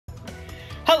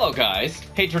Hello guys,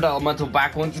 Hatred Elemental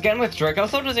back once again with Draco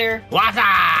Soldiers here. What's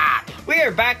up? We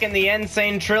are back in the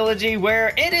Sane Trilogy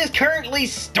where it is currently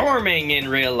storming in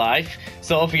real life.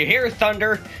 So if you hear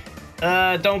thunder,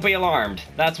 don't be alarmed.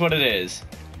 That's what it is.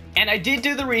 And I did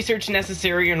do the research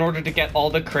necessary in order to get all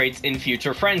the crates in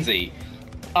Future Frenzy.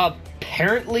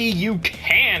 Apparently you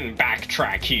can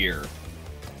backtrack here.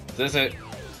 Is this it?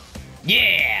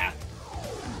 Yeah!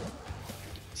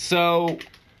 So,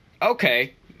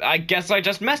 okay. I guess I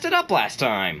just messed it up last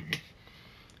time.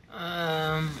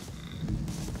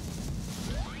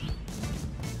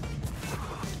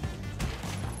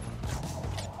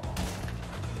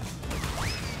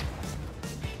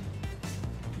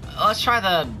 Let's try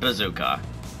the bazooka.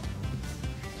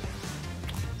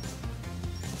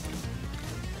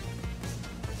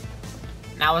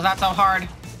 Now, was that so hard?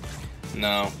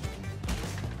 No.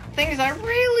 Thing is, I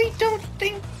really don't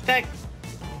think that...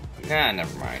 Nah,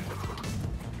 never mind.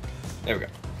 There we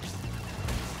go.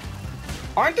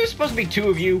 Aren't there supposed to be two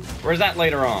of you? Or is that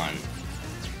later on?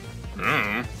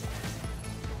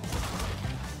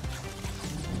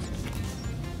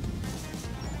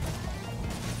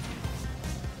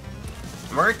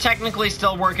 We're technically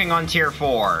still working on Tier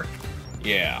 4.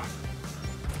 Yeah.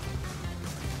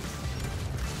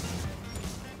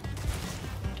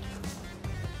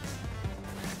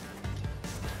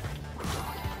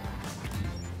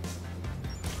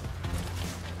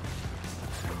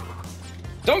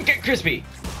 Don't get crispy!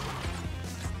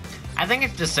 I think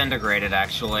it's disintegrated,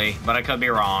 actually, but I could be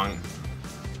wrong.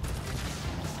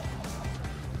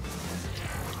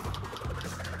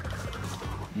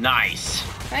 Nice.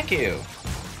 Thank you.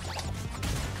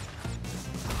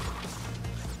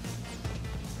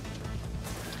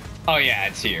 Oh yeah,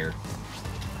 it's here.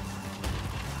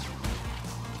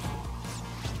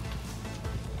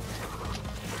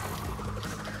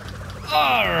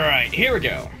 Alright, here we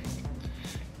go.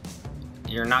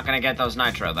 You're not gonna get those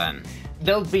nitro, then?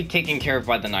 They'll be taken care of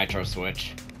by the nitro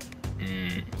switch.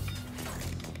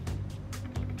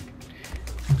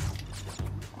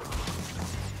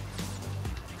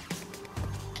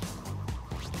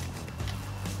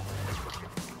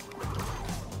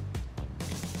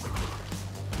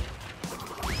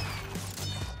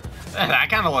 That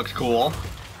kind of looks cool.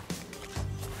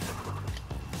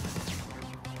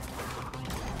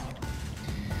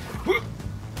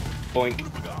 Boink.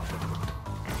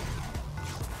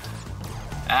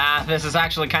 This is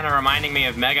actually kind of reminding me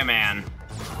of Mega Man.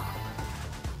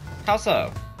 How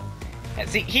so?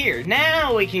 See, here,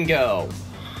 now we can go.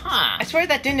 Huh. I swear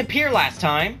that didn't appear last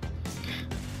time.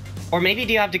 Or maybe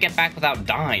do you have to get back without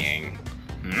dying?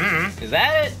 Is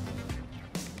that it?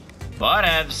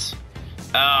 Whatevs.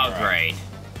 Oh, great.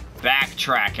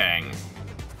 Backtracking.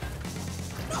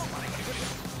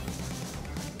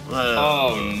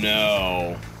 Oh,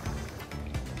 no.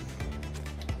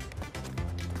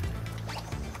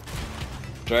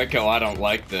 Draco, I don't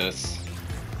like this.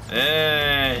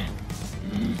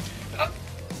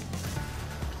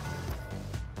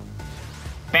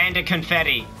 Bandit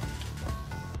confetti.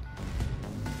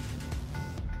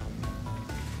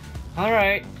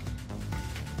 Alright.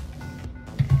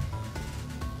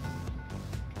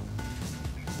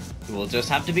 We'll just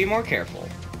have to be more careful.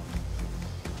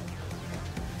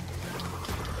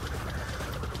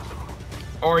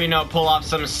 Or, you know, pull off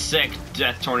some sick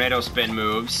death tornado spin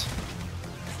moves.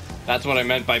 That's what I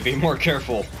meant by be more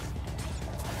careful.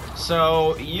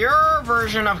 So, your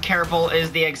version of careful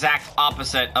is the exact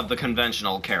opposite of the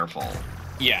conventional careful.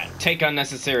 Yeah, take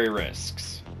unnecessary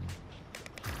risks.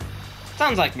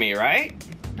 Sounds like me, right?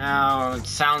 No, it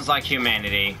sounds like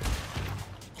humanity.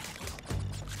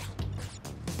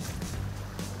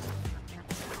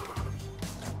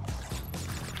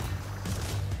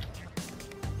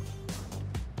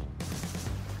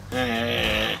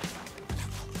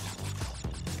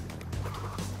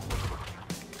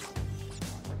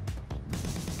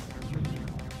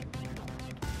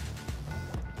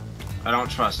 I don't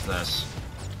trust this.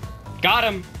 Got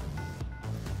him!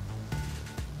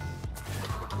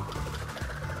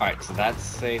 Alright, so that's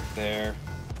safe there.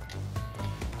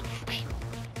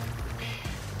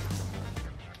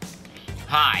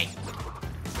 Hi.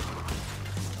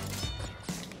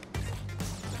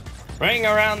 Ring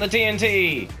around the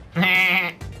TNT!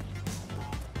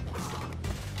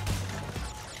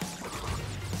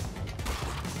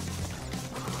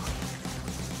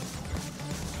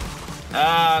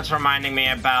 It's reminding me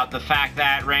about the fact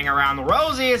that Ring Around the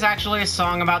Rosie is actually a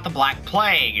song about the Black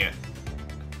Plague.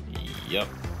 Yep.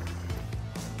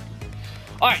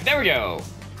 Alright, there we go.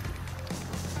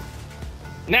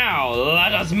 Now,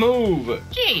 let us move.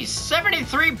 Geez,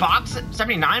 73 boxes,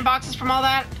 79 boxes from all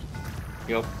that?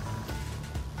 Yep.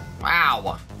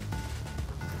 Wow.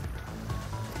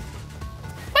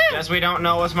 Guess we don't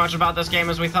know as much about this game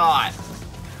as we thought.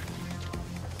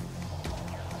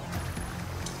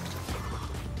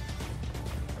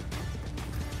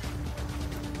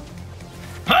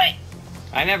 Hey!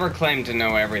 I never claimed to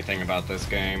know everything about this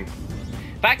game.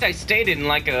 In fact, I stated in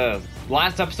like a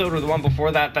last episode or the one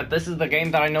before that that this is the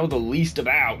game that I know the least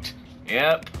about.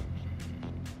 Yep.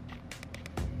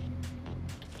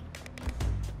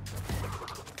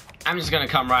 I'm just gonna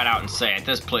come right out and say it.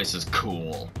 This place is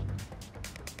cool.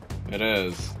 It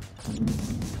is.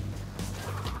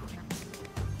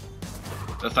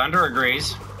 The Thunder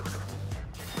agrees.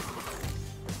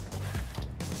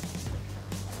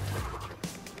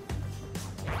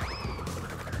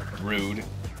 Rude.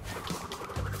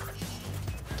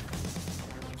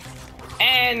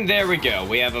 And there we go.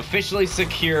 We have officially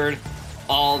secured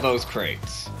all those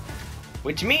crates.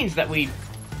 Which means that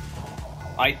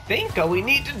I think all we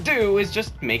need to do is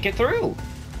just make it through.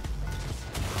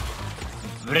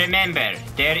 Remember,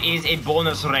 there is a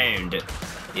bonus round.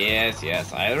 Yes,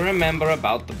 yes, I remember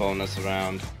about the bonus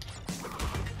round.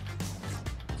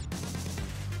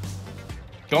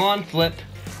 Go on, Flip.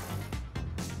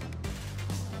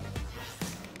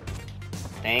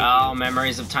 Thank Oh, you.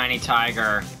 memories of Tiny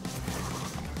Tiger.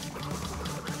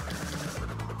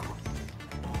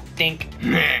 Think.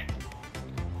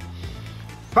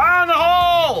 Fire in the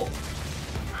hole!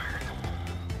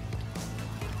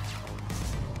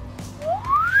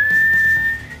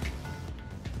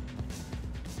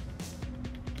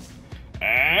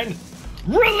 And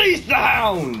release the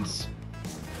hounds!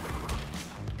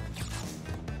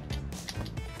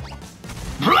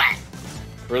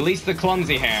 Release the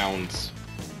clumsy hounds.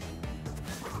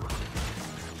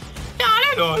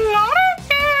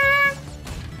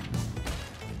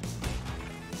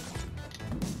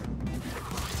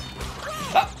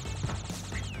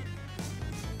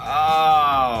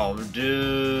 Oh,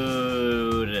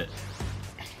 dude.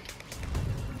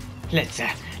 Let's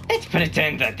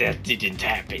pretend that didn't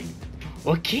happen.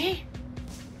 Okay?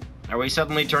 Are we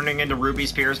suddenly turning into Ruby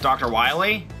Spears Dr.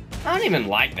 Wily? I don't even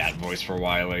like that voice for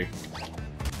Wily.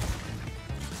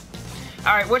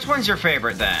 Alright, which one's your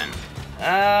favorite then?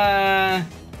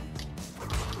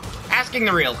 Asking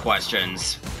the real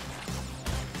questions.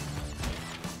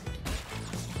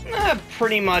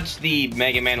 Pretty much the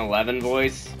Mega Man 11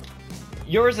 voice.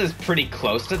 Yours is pretty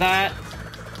close to that,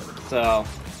 so...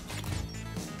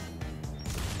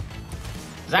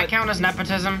 Does that count as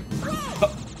nepotism?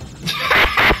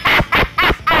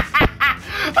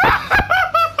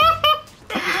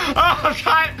 Oh,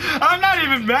 God, I'm not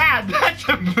even mad. That's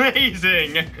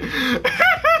amazing.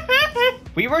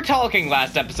 We were talking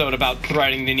last episode about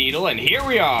threading the needle, and here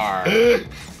we are.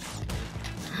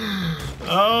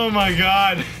 Oh my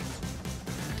God.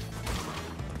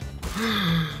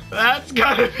 That's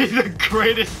gotta be the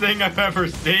greatest thing I've ever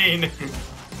seen.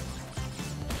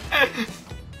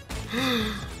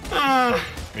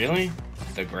 Really?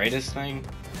 The greatest thing?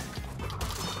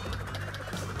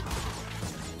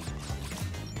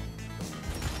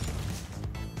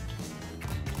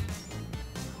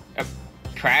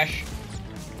 Crash.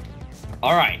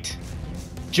 Alright.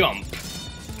 Jump.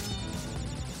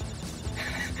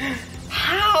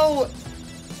 How?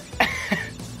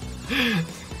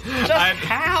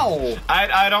 How?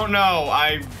 I don't know.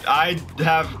 I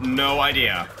have no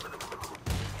idea.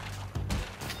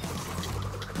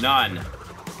 None.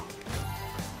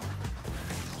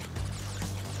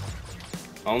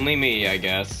 Only me, I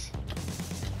guess.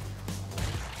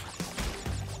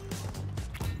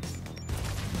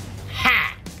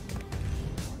 Ha!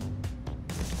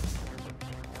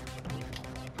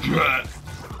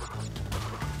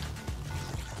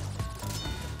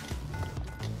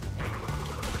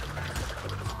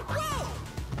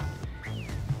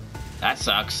 That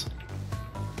sucks.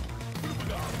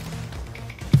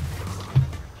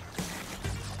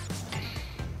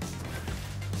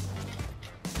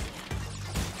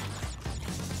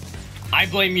 I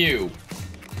blame you.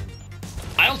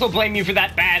 I also blame you for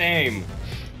that bad aim.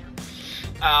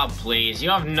 Oh, please. You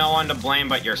have no one to blame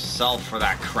but yourself for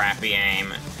that crappy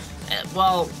aim.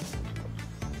 Well...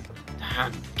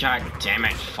 God damn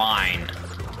it, fine.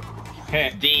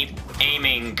 Heh. The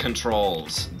aiming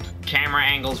controls, camera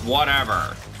angles,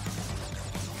 whatever.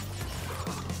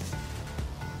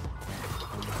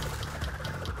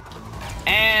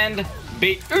 And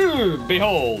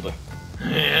behold.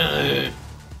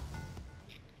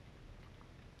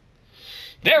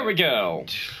 There we go.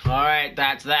 Alright,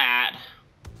 that's that.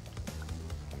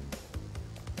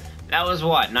 That was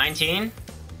what, 19?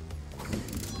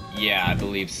 Yeah, I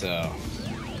believe so.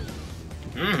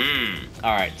 Mm-hmm.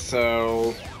 Alright,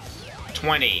 so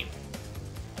 20.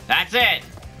 That's it.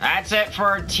 That's it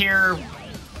for tier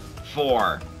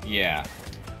 4. Yeah.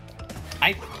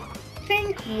 I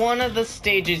think one of the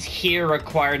stages here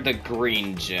required the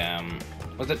green gem.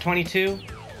 Was it 22?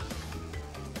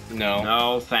 No.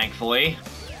 No, thankfully.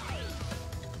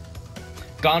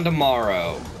 Gone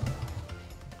tomorrow.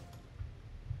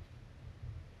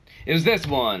 It was this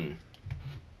one.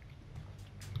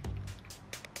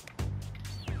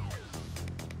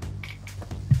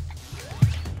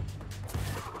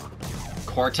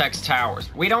 Cortex Towers.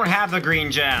 We don't have the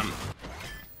green gem.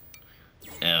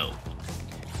 No.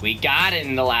 We got it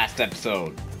in the last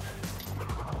episode.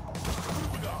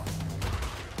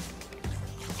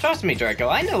 Trust me, Draco,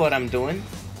 I know what I'm doing.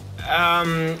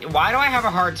 Why do I have a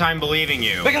hard time believing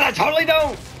you? Because I totally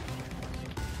don't!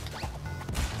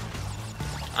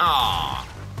 Aww.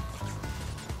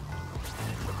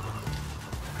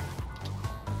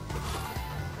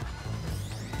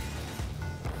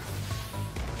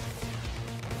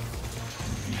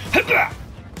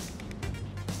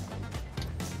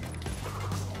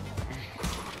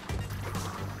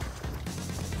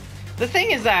 The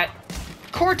thing is that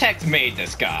Cortex made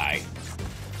this guy.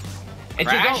 It's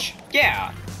Crash? his own,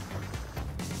 yeah.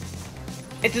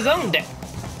 It's his own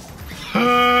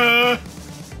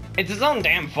it's his own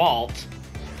damn fault.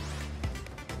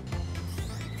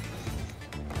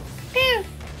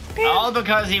 All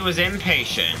because he was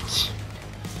impatient.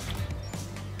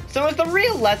 So is the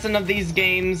real lesson of these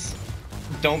games,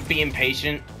 don't be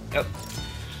impatient? Oh.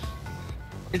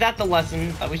 Is that the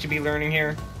lesson that we should be learning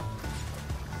here?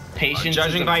 Patience.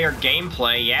 Judging by your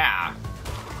gameplay, yeah.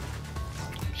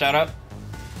 Shut up.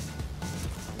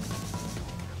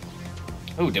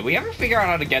 Oh, did we ever figure out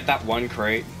how to get that one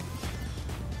crate?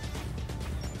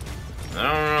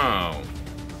 I don't know.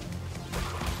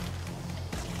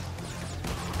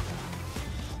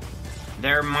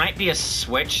 There might be a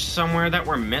switch somewhere that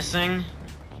we're missing.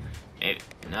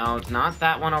 No, it's not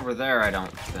that one over there, I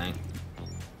don't think.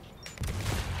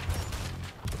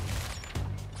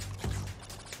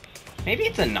 Maybe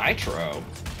it's a nitro.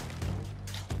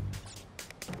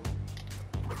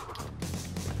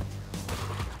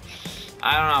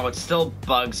 I don't know, it still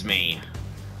bugs me.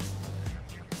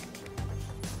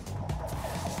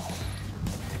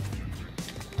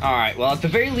 Alright, well, at the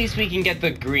very least, we can get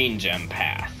the green gem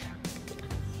path.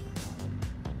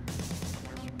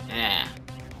 Yeah.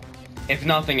 If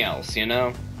nothing else, you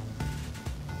know?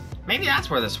 Maybe that's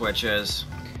where the switch is.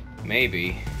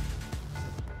 Maybe.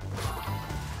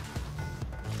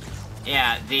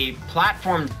 Yeah, the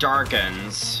platform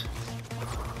darkens.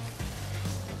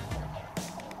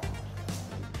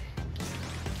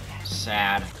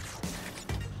 Sad.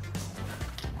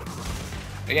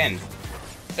 Again.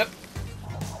 Yep.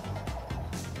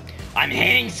 I'm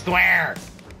hitting square!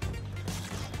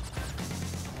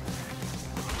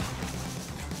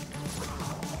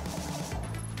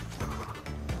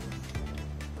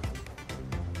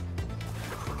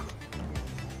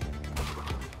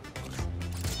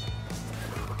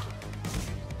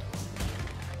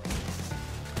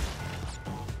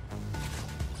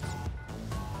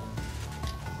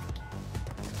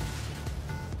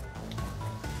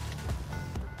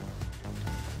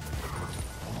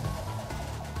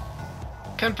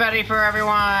 Confetti for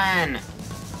everyone!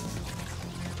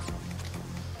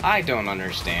 I don't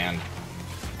understand.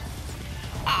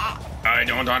 I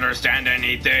don't understand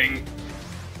anything.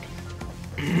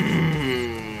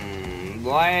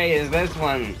 Why is this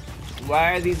one?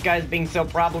 Why are these guys being so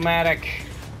problematic?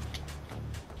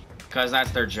 Because that's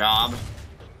their job.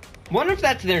 Wonder if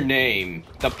that's their name.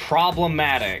 The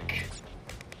Problematic.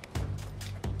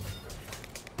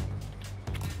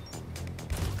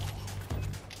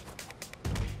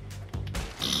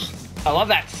 I love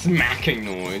that smacking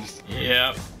noise.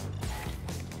 Yep.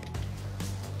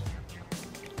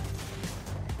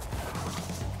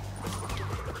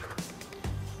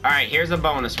 Alright, here's a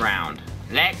bonus round.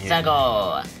 Let's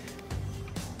go.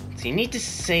 So you need to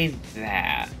save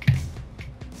that.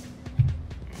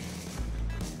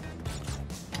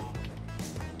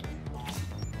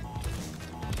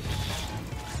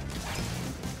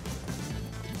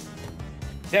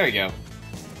 There we go.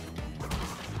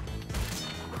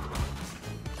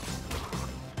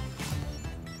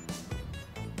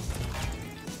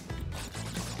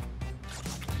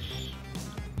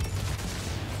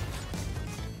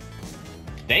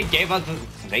 They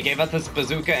gave us this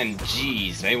bazooka, and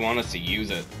geez, they want us to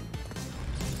use it.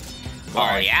 Well,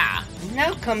 Alright. yeah.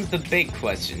 Now comes the big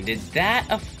question. Did that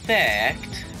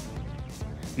affect...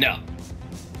 No.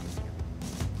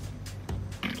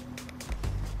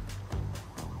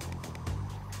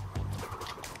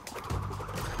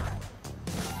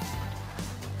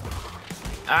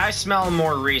 I smell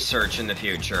more research in the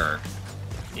future.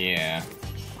 Yeah.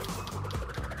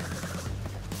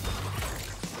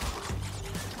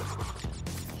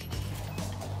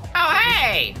 Oh,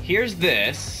 hey! Here's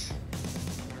this.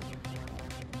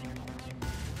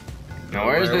 Now,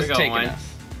 Where where's are we this taking going?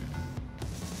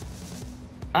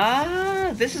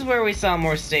 us? This is where we saw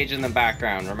more stage in the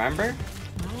background, remember?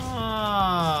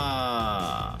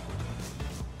 Ah.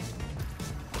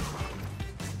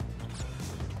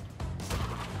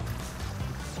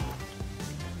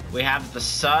 We have the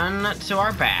sun to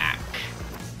our back.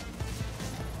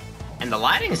 And the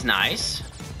lighting's nice.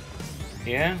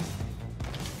 Yeah.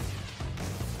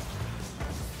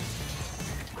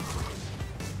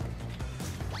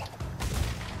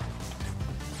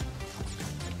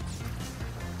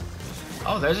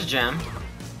 Oh, there's a gem.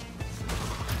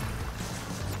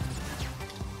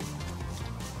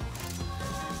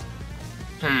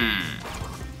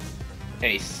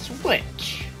 A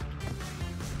switch.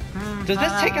 Does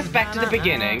this take us back to the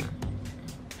beginning?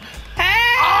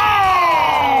 Hey! Oh!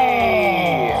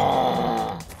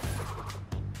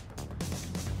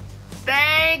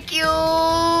 Thank you!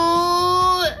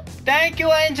 Thank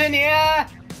you, engineer!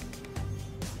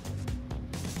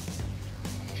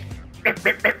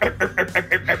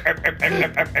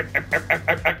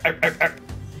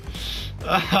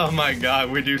 Oh my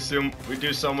god, we do so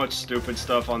much stupid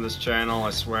stuff on this channel,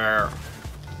 I swear.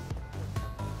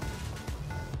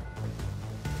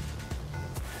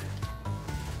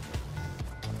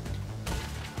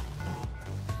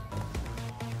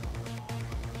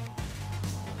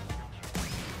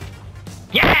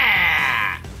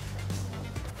 Yeah!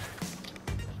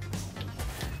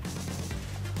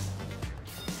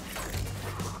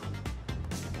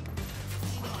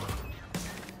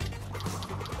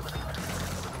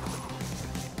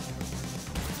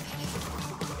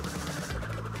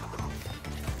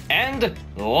 And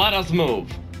let us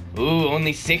move. Ooh,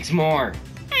 only 6 more.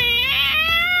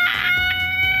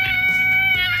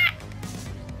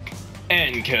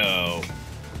 Enco.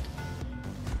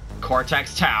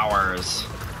 Cortex towers.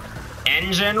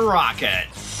 Engine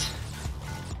rockets.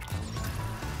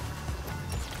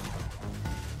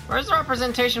 Where's the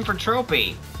representation for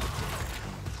Tropy?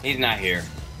 He's not here.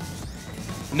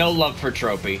 No love for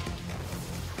Tropy.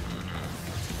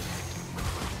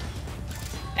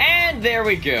 And there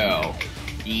we go.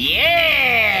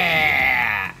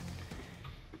 Yeah!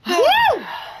 Woo!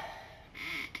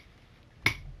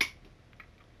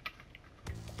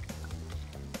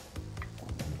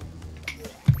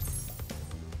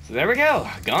 So there we go.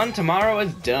 Gone Tomorrow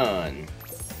is done.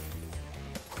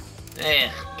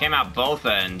 Came out both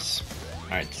ends.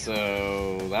 Alright,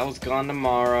 so that was Gone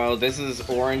Tomorrow. This is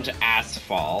Orange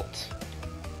Asphalt.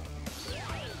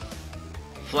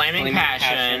 Flaming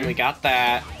Passion. We got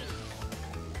that.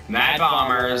 Mad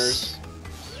Bombers.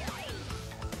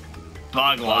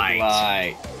 Bug Light.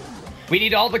 Light. We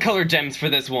need all the color gems for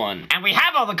this one. And we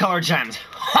have all the color gems.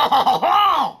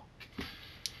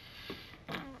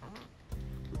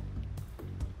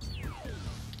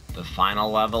 The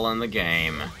final level in the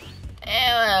game.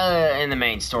 In the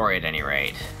main story, at any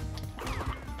rate.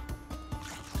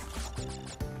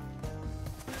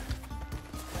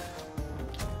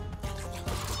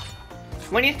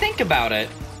 When you think about it,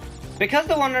 because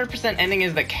the 100% ending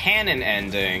is the canon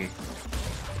ending,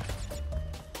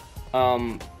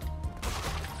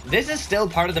 this is still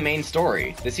part of the main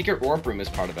story. The secret warp room is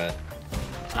part of it.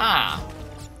 Ah.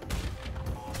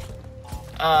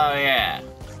 Oh, yeah.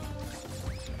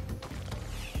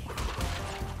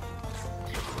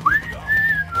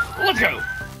 Let's go!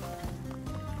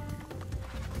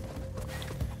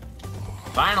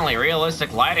 Finally,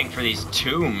 realistic lighting for these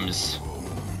tombs.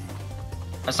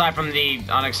 Aside from the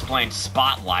unexplained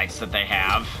spotlights that they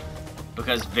have,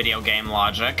 because video game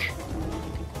logic.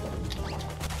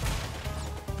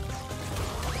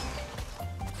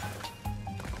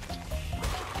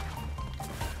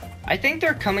 I think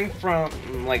they're coming from,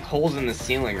 like, holes in the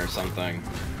ceiling or something.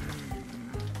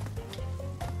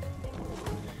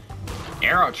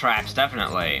 Arrow traps,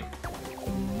 definitely.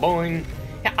 Boing.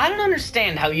 Yeah, I don't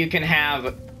understand how you can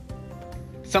have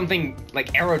something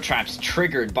like arrow traps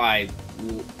triggered by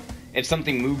if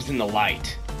something moves in the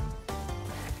light.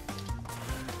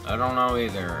 I don't know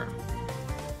either.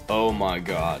 Oh my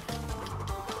god.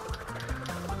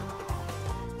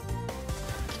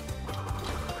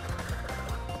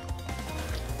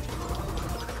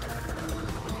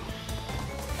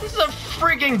 This is a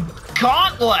freaking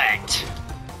gauntlet!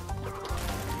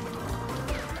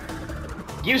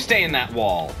 You stay in that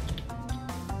wall.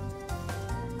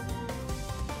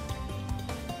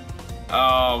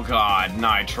 Oh god,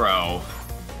 Nitro.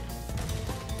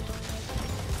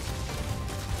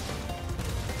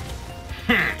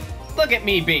 Look at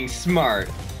me being smart.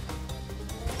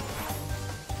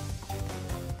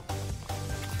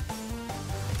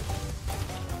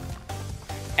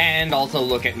 And also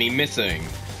look at me missing.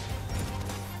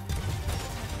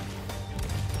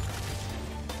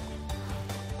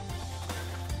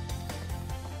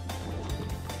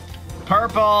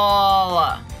 Purple!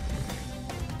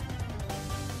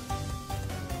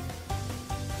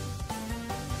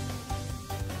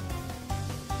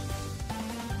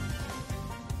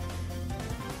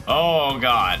 Oh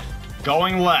god.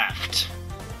 Going left.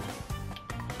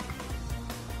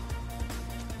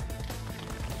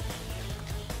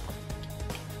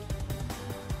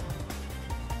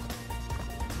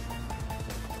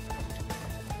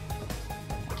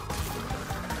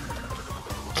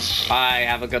 I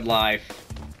have a good life.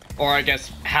 Or I guess,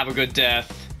 have a good death.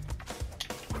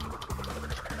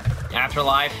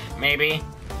 Afterlife, maybe?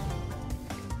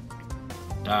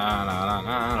 Da, da, da,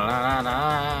 da, da, da,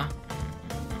 da.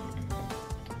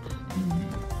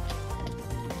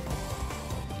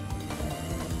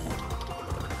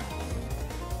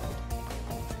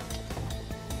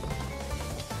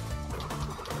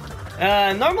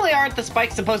 Normally aren't the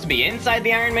spikes supposed to be inside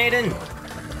the Iron Maiden?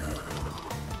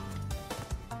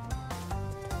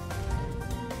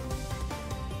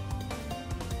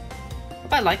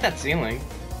 I like that ceiling.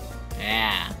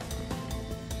 Yeah.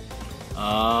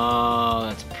 Oh,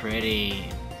 that's pretty.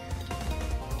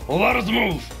 Well, let us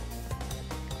move.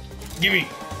 Gimme.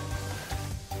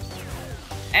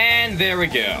 And there we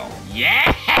go.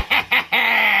 Yeah!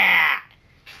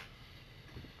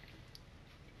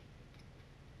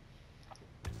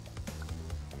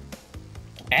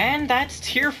 And that's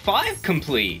tier 5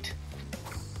 complete.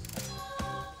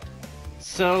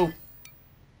 So,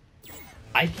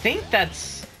 I think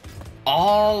that's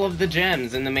all of the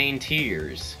gems in the main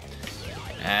tiers.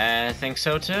 I think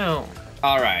so too.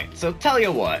 Alright, so tell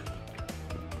you what.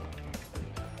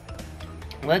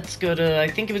 Let's go to, I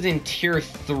think it was in tier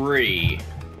 3.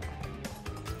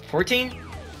 14?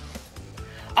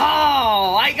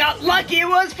 Oh, I got lucky, it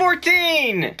was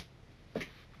 14!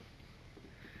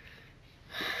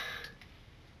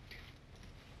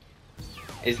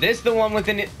 Is this the one with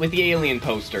the alien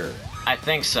poster? I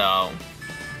think so.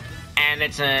 And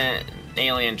it's an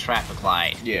alien traffic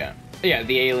light. Yeah. Yeah,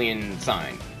 the alien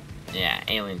sign. Yeah,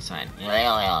 alien sign.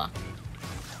 Yeah.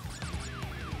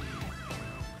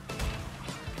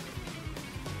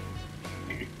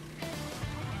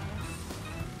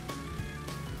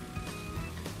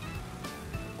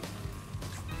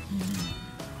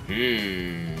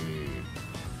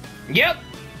 Yep.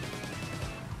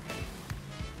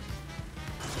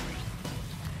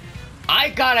 I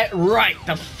got it right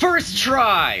the first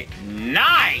try.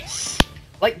 Nice!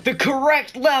 Like the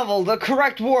correct level, the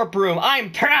correct warp room.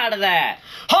 I'm proud of that.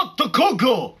 Hot the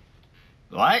cocoa!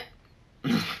 What?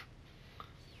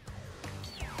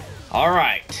 All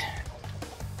right.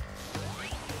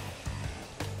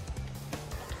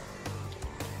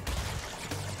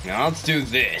 Now let's do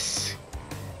this.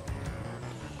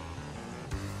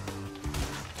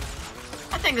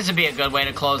 I think this would be a good way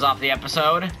to close off the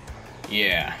episode.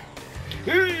 Yeah.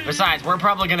 Besides, we're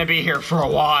probably gonna be here for a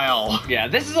while. Yeah,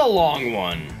 this is a long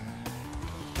one.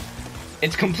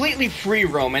 It's completely free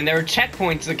roam, and there are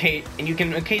checkpoints, and you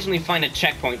can occasionally find a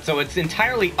checkpoint, so it's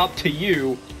entirely up to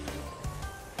you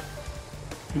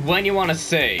when you want to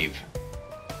save.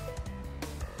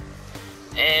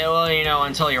 Well, you know,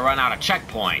 until you run out of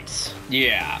checkpoints.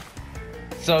 Yeah.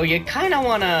 So you kind of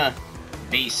want to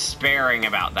be sparing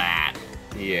about that.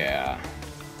 Yeah.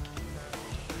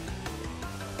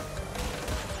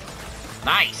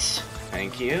 Nice.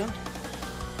 Thank you.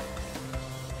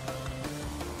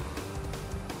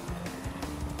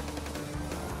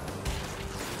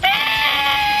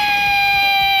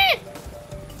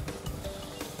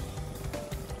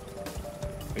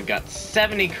 We've got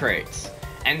 70 crates.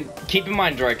 And keep in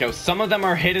mind, Draco, some of them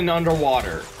are hidden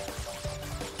underwater.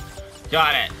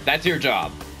 Got it. That's your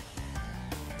job.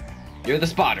 You're the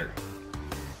spotter.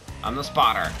 I'm the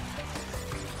spotter.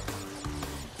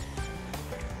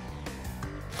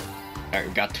 Alright,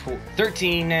 we've got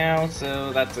 13 now,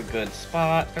 so that's a good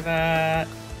spot for that.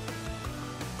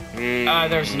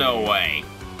 There's no way.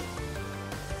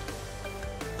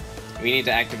 We need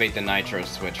to activate the nitro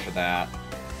switch for that.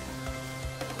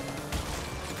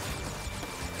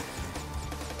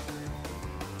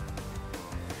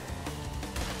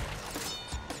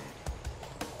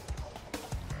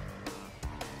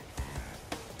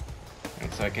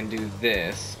 And so I can do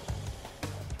this.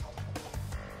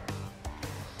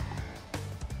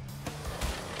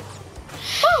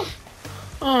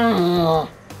 Oh.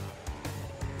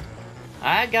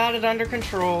 I got it under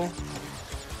control.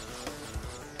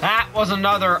 That was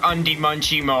another Undie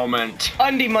Munchie moment.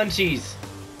 Undie Munchies!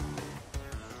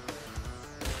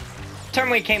 Term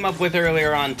we came up with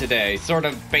earlier on today. Sort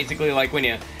of basically like when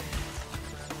you...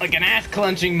 like an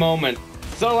ass-clenching moment.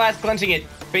 So ass-clenching it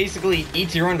basically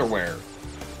eats your underwear.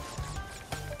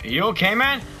 You okay,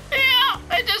 man? Yeah,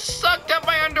 I just sucked up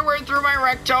my underwear through my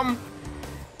rectum.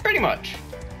 Pretty much.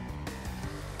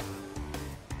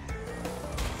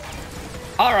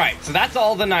 Alright, so that's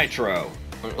all the nitro.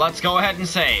 Let's go ahead and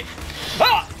save.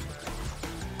 Ah!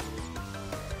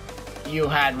 You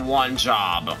had one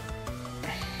job.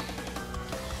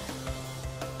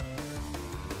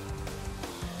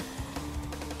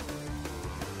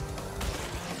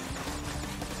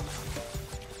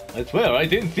 I swear, I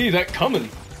didn't see that coming.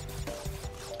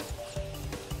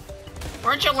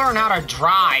 Where'd you learn how to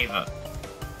drive?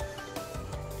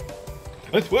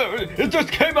 I swear, it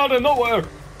just came out of nowhere.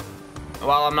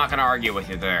 Well, I'm not gonna argue with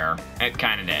you there. It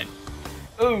kinda did.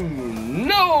 Oh,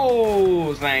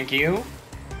 no! Thank you.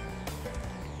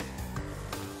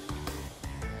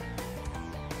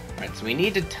 Alright, so we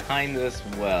need to time this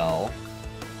well.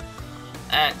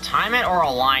 Time it or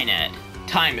align it?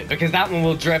 Time it, because that one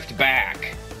will drift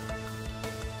back.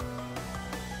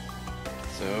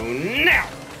 So, now!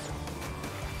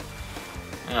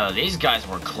 Oh, these guys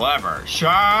were clever.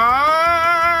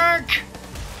 Shark!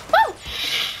 Woo!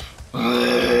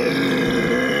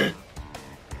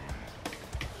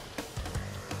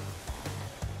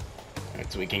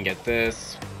 Alright, so we can get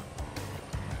this.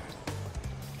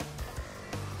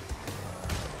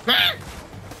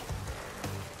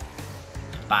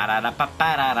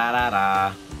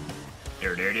 Ba-da-da-ba-ba-da-da-da-da.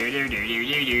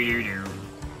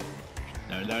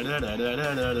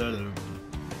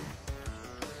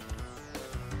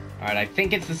 Alright, I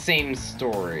think it's the same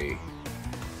story.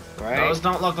 Right? Those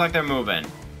don't look like they're moving.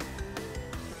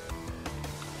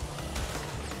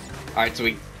 Alright, so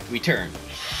we turn.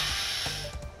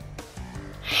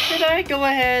 Did I go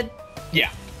ahead?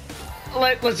 Yeah.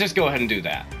 Let's just go ahead and do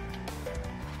that.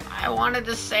 I wanted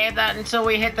to save that until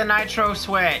we hit the nitro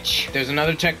switch. There's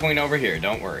another checkpoint over here,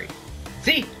 don't worry.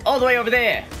 See? All the way over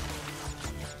there!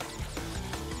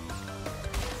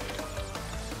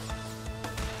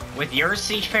 With your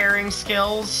seafaring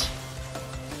skills?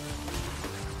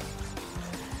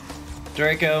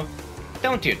 Draco,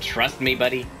 don't you trust me,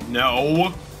 buddy?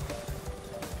 No.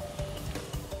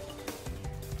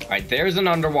 Alright, there's an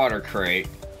underwater crate.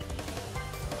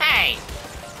 Hey!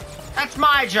 That's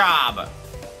my job!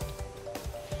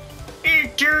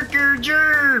 Eat your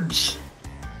gerbs!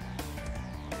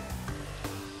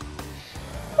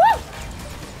 Woo!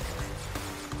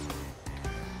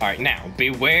 Alright, now,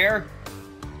 beware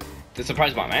the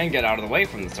surprise bomb, and get out of the way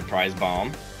from the surprise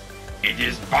bomb. It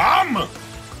is bomb!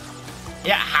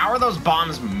 Yeah, how are those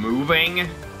bombs moving?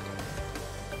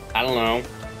 I don't know.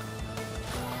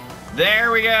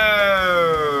 There we go!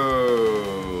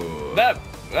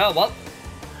 Well, what?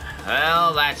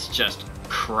 Well, that's just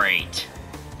great.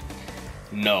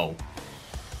 No.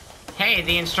 Hey,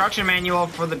 the instruction manual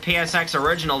for the PSX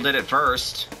original did it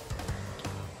first.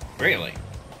 Really?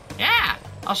 Yeah,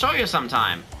 I'll show you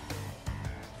sometime.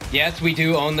 Yes, we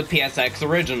do own the PSX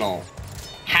original.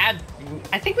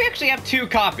 I think we actually have 2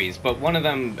 copies, but one of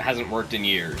them hasn't worked in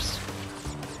years.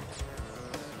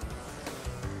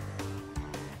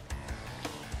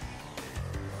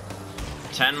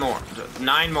 Ten more.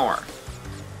 9 more.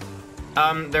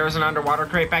 There was an underwater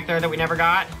crate back there that we never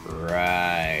got.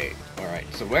 Right. Alright,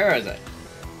 so where is it?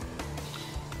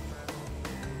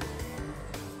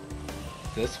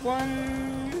 This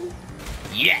one?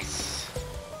 Yes!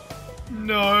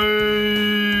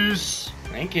 Nice!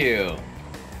 Thank you.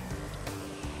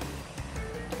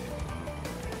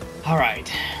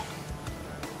 Alright.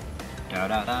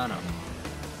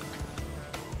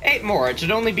 8 more. It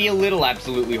should only be a little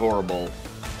absolutely horrible.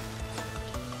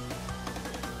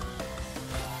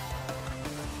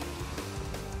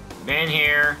 Been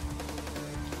here.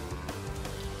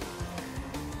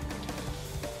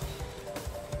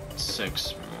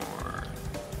 Six more.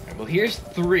 Alright, well, here's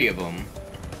 3 of them.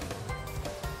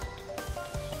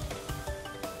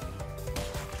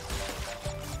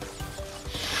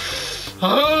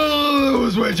 Oh, it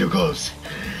was way too close.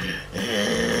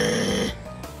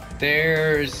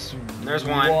 There's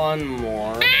one. One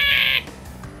more.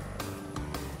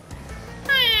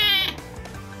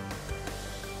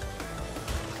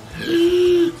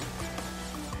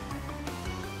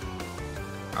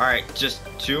 Alright, just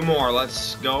 2 more.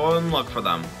 Let's go and look for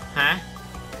them. Huh?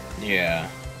 Yeah.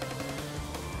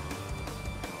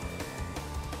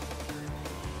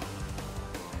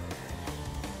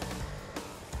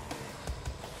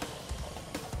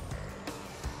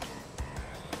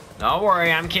 Don't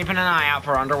worry, I'm keeping an eye out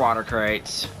for underwater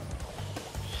crates.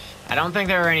 I don't think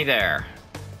there are any there.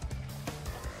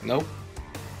 Nope.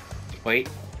 Wait.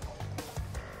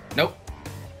 Nope.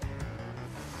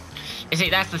 You see,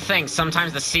 that's the thing.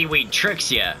 Sometimes the seaweed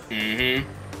tricks you. Mm-hmm.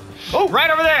 Oh, right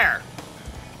over there!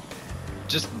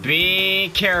 Just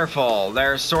be careful.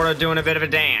 They're sort of doing a bit of a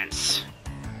dance.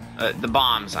 The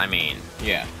bombs, I mean.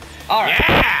 Yeah. Alright.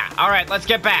 Yeah! Alright, let's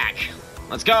get back.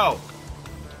 Let's go.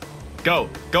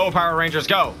 Go. Go, Power Rangers,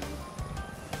 go.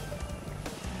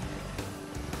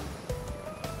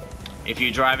 If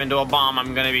you drive into a bomb,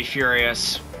 I'm gonna be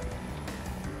furious.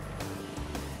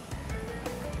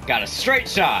 Got a straight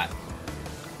shot.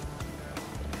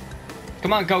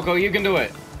 Come on, Coco, you can do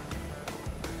it.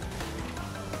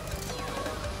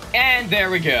 And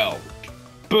there we go.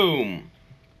 Boom.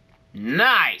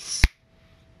 Nice!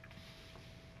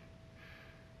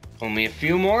 Only a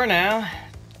few more now.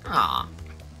 Aw.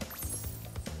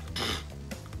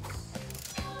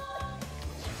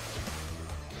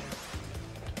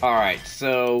 Alright,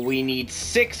 so we need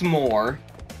 6 more.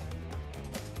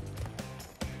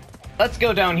 Let's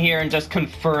go down here and just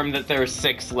confirm that there are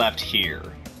 6 left here.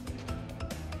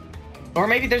 Or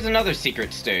maybe there's another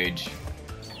secret stage.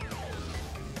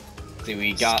 Let's see,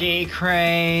 we got... Ski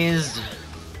crazed.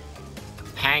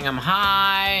 Hang 'em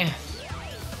high.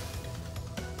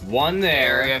 One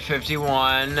there. Area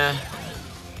 51.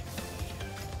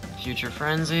 Future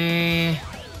Frenzy.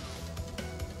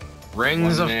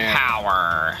 Rings One of there.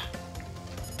 Power.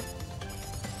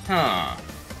 Huh.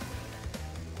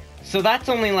 So that's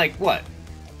only like, what?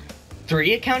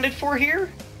 3 accounted for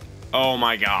here? Oh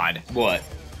my god. What?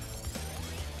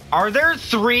 Are there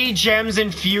 3 gems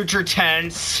in future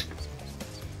tense?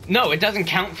 No, it doesn't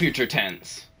count future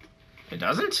tense. It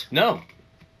doesn't? No.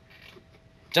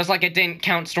 Just like it didn't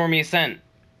count Stormy Ascent.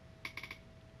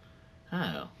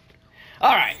 Oh.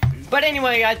 Alright, but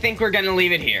anyway, I think we're gonna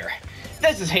leave it here.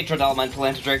 This is Hatred Elemental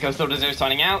and Draco Sodazer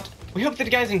signing out. We hope that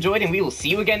you guys enjoyed, and we will see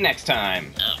you again next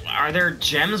time. Are there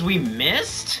gems we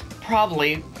missed?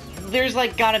 Probably. There's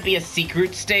like gotta be a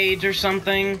secret stage or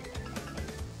something.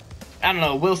 I don't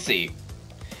know, we'll see.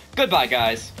 Goodbye,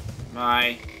 guys.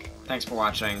 Bye. Thanks for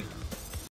watching.